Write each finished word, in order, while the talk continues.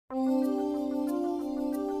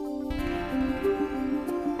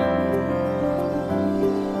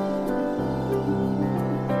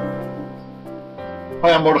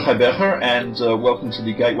Hi, I'm Mordechai Becher, and welcome to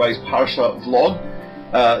the Gateways Parsha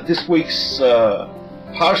vlog. This week's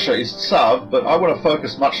Parsha is Tzav, but I want to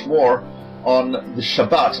focus much more on the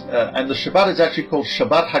Shabbat, and the Shabbat is actually called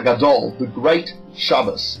Shabbos Hagadol, the Great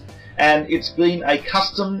Shabbos, and it's been a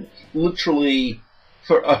custom literally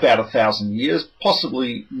for about 1,000 years,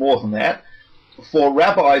 possibly more than that, for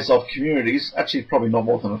rabbis of communities, actually probably not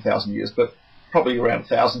more than 1,000 years, but probably around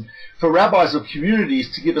 1,000, for rabbis of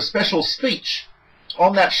communities to give a special speech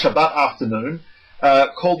on that Shabbat afternoon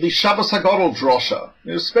called the Shabbos Hagadol drosha.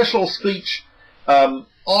 It was a special speech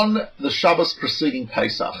on the Shabbos preceding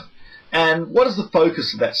Pesach. And what is the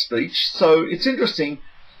focus of that speech? So it's interesting.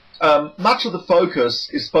 Much of the focus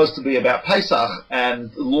is supposed to be about Pesach and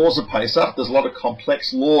the laws of Pesach. There's a lot of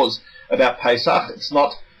complex laws about Pesach. It's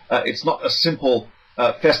not a simple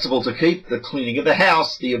festival to keep. The cleaning of the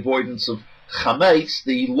house, the avoidance of chametz,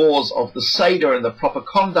 the laws of the Seder and the proper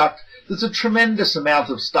conduct. There's a tremendous amount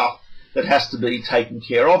of stuff that has to be taken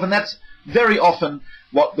care of, and that's very often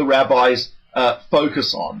what the rabbis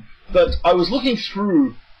focus on. But I was looking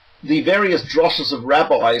through the various droshas of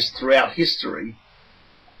rabbis throughout history,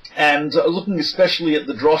 and looking especially at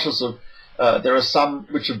the droshas of, there are some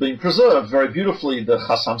which have been preserved very beautifully, the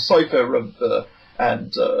Chassam Sofer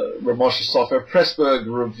and Rav Moshe Sofer Pressburg,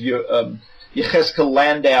 Rav Yechezkel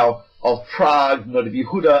Landau of Prague, Noda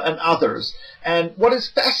Yehuda, and others. And what is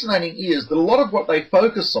fascinating is that a lot of what they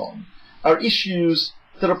focus on are issues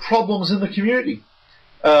that are problems in the community.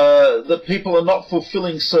 That people are not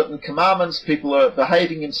fulfilling certain commandments, people are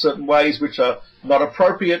behaving in certain ways which are not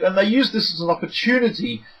appropriate, and they use this as an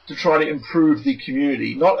opportunity to try to improve the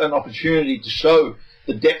community, not an opportunity to show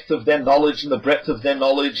the depth of their knowledge and the breadth of their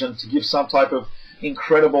knowledge and to give some type of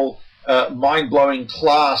incredible mind-blowing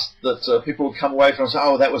class that people would come away from and say,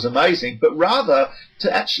 oh, that was amazing, but rather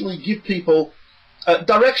to actually give people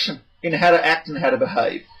direction in how to act and how to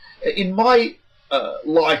behave. In my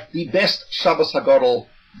life, the best Shabbos Hagadol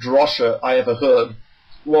drosha I ever heard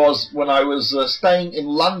was when I was staying in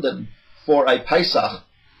London for a Pesach.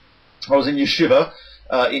 I was in yeshiva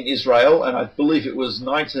in Israel, and I believe it was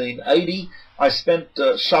 1980. I spent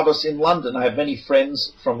Shabbos in London. I have many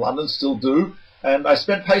friends from London, still do. And I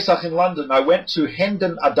spent Pesach in London. I went to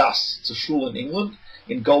Hendon Adas, it's a shul in England,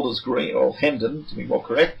 in Golders Green, or Hendon, to be more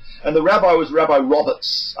correct. And the rabbi was Rabbi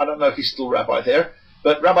Roberts. I don't know if he's still rabbi there.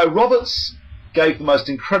 But Rabbi Roberts gave the most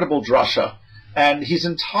incredible drasha. And his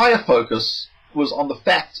entire focus was on the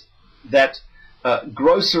fact that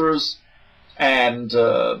grocers and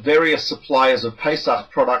various suppliers of Pesach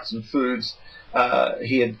products and foods,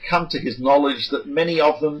 he had come to his knowledge that many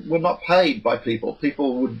of them were not paid by people.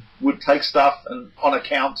 People would take stuff and on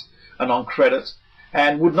account and on credit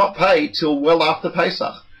and would not pay till well after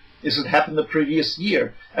Pesach. This had happened the previous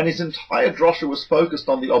year, and his entire drosha was focused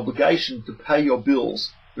on the obligation to pay your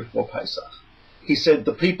bills before Pesach. He said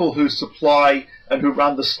the people who supply and who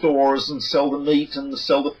run the stores and sell the meat and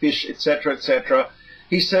sell the fish, etc., etc.,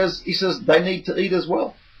 he says they need to eat as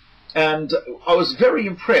well. And I was very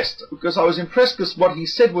impressed, because what he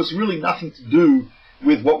said was really nothing to do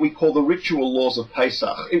with what we call the ritual laws of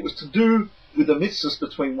Pesach. It was to do with the mitzvahs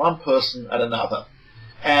between one person and another.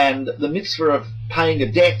 And the mitzvah of paying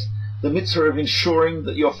a debt, the mitzvah of ensuring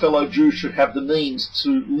that your fellow Jew should have the means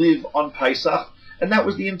to live on Pesach. And that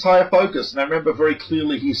was the entire focus. And I remember very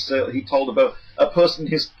clearly he told about a person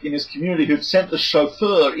in his community who'd sent a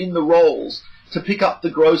chauffeur in the Rolls to pick up the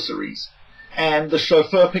groceries. And the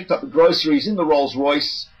chauffeur picked up the groceries in the Rolls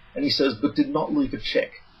Royce, and he says, but did not leave a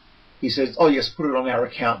check. He says, oh yes, put it on our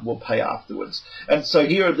account, we'll pay afterwards. And so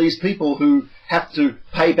here are these people who have to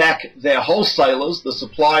pay back their wholesalers, the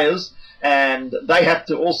suppliers, and they have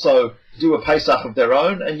to also do a Pesach of their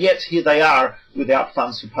own, and yet here they are without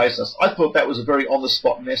funds for Pesach. I thought that was a very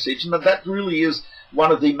on-the-spot message, and that really is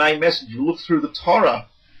one of the main messages. You look through the Torah,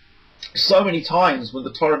 so many times when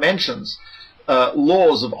the Torah mentions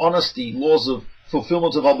laws of honesty, laws of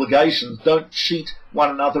fulfillment of obligations, don't cheat one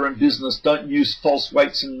another in business, don't use false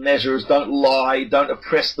weights and measures, don't lie, don't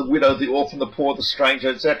oppress the widow, the orphan, the poor, the stranger,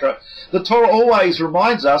 etc. The Torah always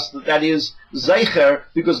reminds us that that is zecher,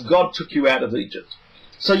 because God took you out of Egypt.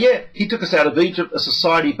 So yeah, he took us out of Egypt, a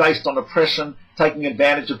society based on oppression, taking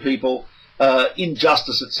advantage of people,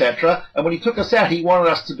 injustice, etc. And when he took us out, he wanted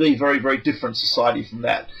us to be a very, very different society from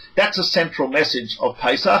that. That's a central message of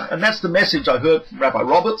Pesach, and that's the message I heard from Rabbi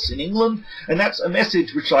Roberts in England, and that's a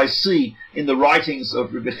message which I see in the writings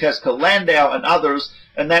of Rabbi Yechezkel Landau and others,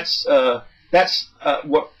 and that's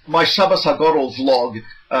what my Shabbos Hagadol vlog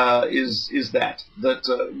is that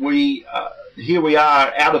here we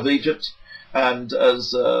are out of Egypt, and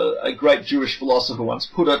as a great Jewish philosopher once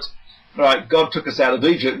put it, Right, God took us out of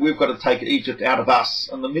Egypt, we've got to take Egypt out of us.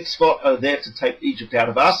 And the mitzvot are there to take Egypt out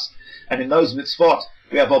of us. And in those mitzvot,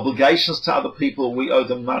 we have obligations to other people. We owe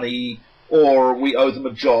them money, or we owe them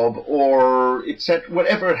a job, or etc.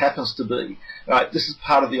 Whatever it happens to be. Right, this is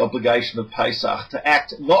part of the obligation of Pesach, to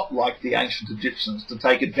act not like the ancient Egyptians, to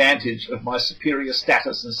take advantage of my superior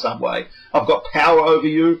status in some way. I've got power over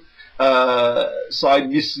you, so I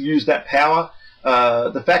misuse that power.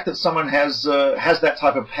 The fact that someone has that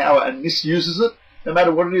type of power and misuses it, no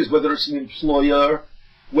matter what it is, whether it's an employer,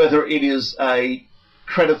 whether it is a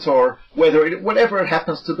creditor, whatever it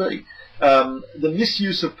happens to be, the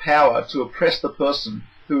misuse of power to oppress the person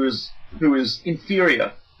who is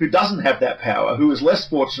inferior, who doesn't have that power, who is less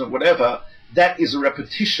fortunate, whatever, that is a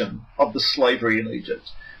repetition of the slavery in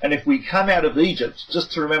Egypt. And if we come out of Egypt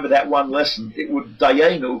just to remember that one lesson, it would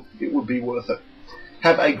be worth it.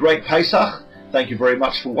 Have a great Pesach. Thank you very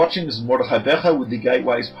much for watching. This is Mordechai Becher with the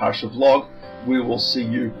Gateways Parsha vlog. We will see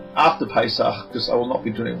you after Pesach, because I will not be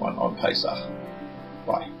doing one on Pesach.